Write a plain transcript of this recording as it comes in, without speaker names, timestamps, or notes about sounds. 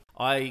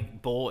I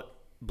bought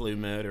Blue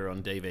Murder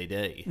on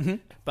DVD,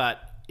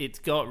 but it's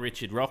got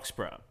Richard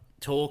Roxburgh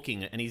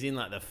talking, and he's in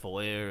like the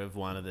foyer of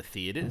one of the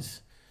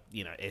theatres,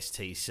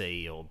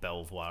 STC or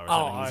Belvoir or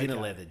something. He's in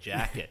a leather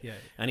jacket,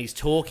 and he's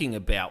talking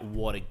about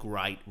what a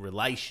great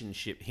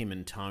relationship him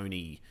and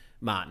Tony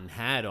Martin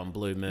had on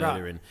Blue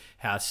Murder, and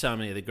how so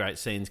many of the great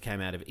scenes came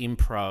out of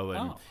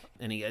impro,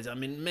 and he goes, I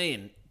mean, me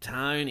and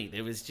Tony,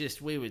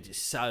 we were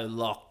just so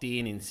locked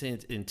in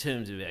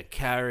terms of our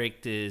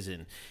characters,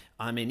 and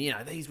I mean,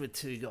 these were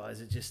two guys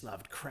that just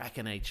loved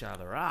cracking each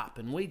other up,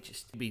 and we'd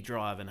just be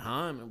driving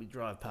home and we'd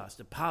drive past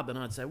a pub, and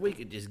I'd say, we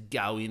could just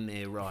go in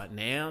there right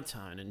now,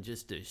 Tone, and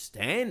just do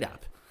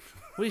stand-up.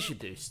 We should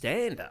do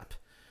stand-up.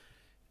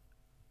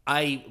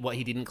 What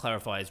he didn't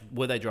clarify is,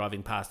 were they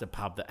driving past a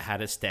pub that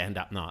had a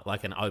stand-up night,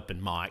 like an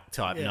open mic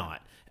type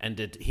night, and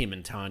did him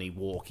and Tony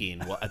walk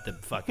in at the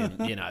fucking,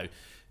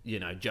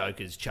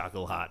 Joker's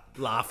Chuckle Hut,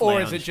 Laugh Lounge?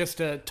 Or is it just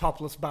a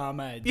topless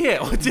barmaid?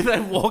 Yeah, or do they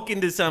walk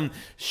into some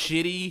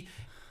shitty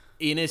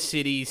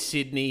inner-city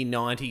Sydney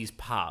 90s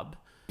pub?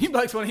 You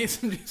blokes want to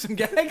hear some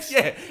gags?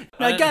 Yeah.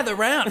 Now gather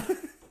round.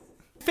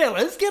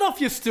 Fellas, get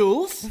off your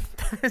stools.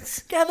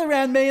 Gather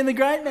round me and the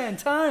great man,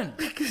 Tone.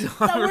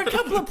 No, we're a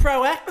couple of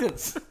pro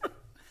actors.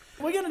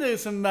 We're going to do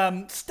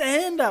some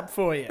stand-up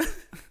for you.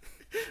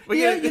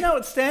 You know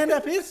what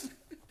stand-up is?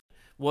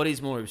 What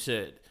is more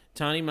absurd?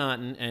 Tony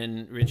Martin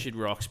and Richard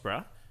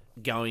Roxburgh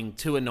going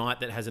to a night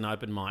that has an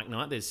open mic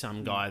night. There's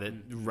some guy that's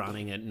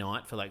running at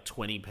night for like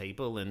 20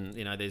 people, and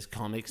there's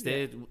comics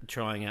there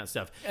trying out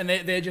stuff. And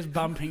they're just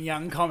bumping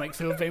young comics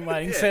who have been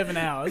waiting 7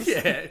 hours.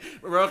 Yeah,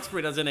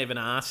 Roxburgh doesn't even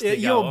ask to go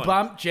you're on.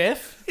 bumped,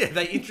 Jeff. Yeah,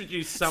 they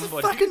introduce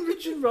somebody. It's fucking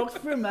Richard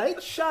Roxburgh,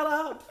 mate. Shut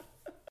up.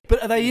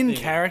 But are they in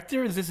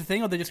character? Is this a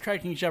thing? Or they're just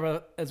cracking each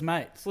other as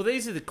mates? Well,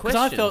 these are the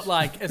questions. Because I felt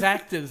like, as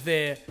actors,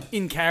 they're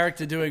in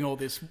character doing all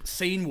this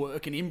scene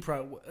work and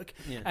improv work,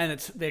 and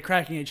they're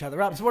cracking each other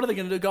up. So what are they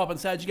going to do? Go up on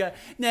stage and go,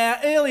 now,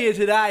 earlier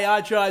today,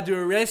 I tried to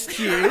arrest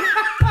you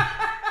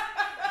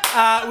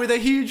with a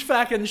huge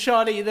fucking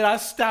shotty that I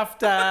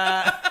stuffed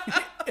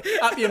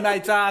up your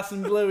mate's ass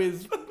and blew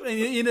his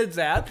innards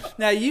out.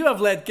 Now, you have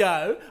let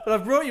go, but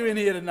I've brought you in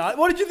here tonight.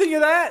 What did you think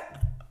of that?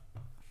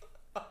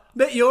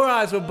 Bet your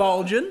eyes were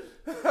bulging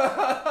when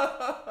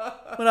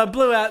I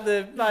blew out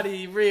the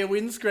bloody rear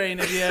windscreen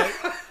of your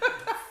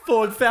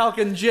Ford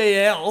Falcon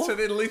GL. So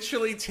they're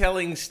literally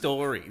telling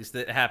stories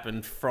that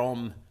happened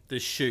from the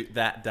shoot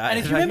that day. And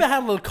if you remember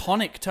how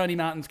laconic Tony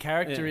Martin's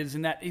character is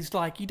in that, he's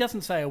like, he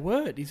doesn't say a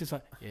word. He's just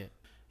like,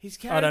 His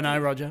I don't know,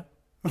 Roger.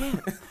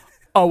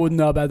 I wouldn't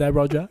know about that,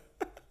 Roger.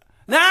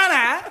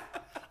 Nah.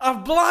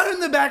 I've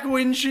blown the back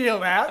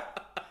windshield out.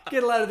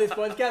 Get a load of this,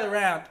 boys. Gather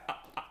round.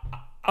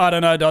 I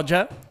don't know,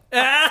 Dodger.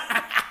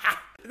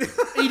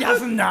 He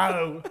doesn't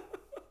know.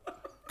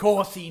 Of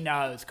course he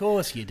knows. Of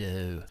course you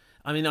do.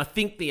 I mean, I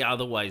think the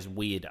other way's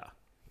weirder,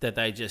 that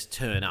they just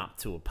turn up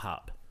to a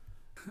pub.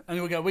 And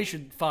we'll go, we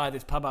should fire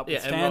this pub up with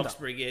stand-up. And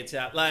Roxburgh gets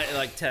up,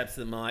 like taps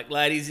the mic.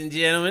 Ladies and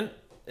gentlemen,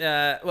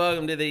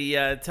 welcome to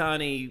the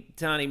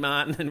Tony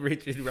Martin and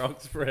Richard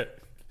Roxburgh.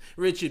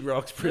 Richard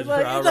Roxburgh's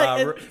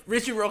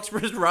Richard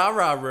Roxburgh's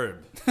rah-rah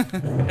room.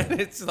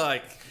 And it's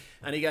like,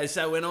 and he goes,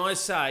 so when I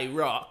say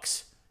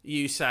rocks,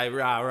 you say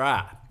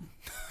rah-rah.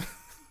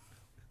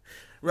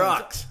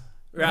 Rocks.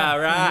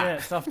 Rah-rah. Yeah,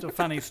 it's off to a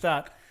funny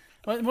start.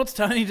 What's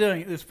Tony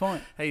doing at this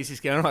point? He's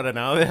just going, I don't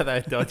know about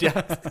that,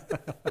 Dodger.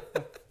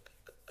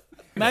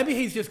 Maybe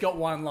he's just got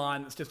one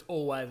line that's just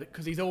always,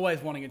 because he's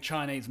always wanting a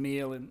Chinese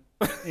meal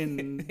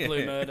in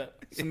Blue Murder.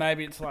 So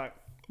maybe it's like,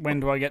 when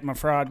do I get my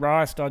fried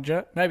rice,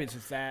 Dodger? Maybe it's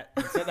just that.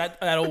 So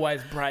that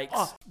always breaks.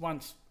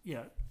 Once,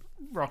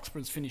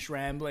 Roxburgh's finished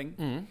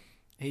rambling,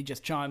 he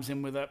just chimes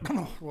in with a,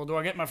 well, do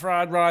I get my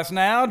fried rice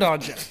now,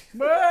 Dodger?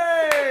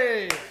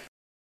 Hey!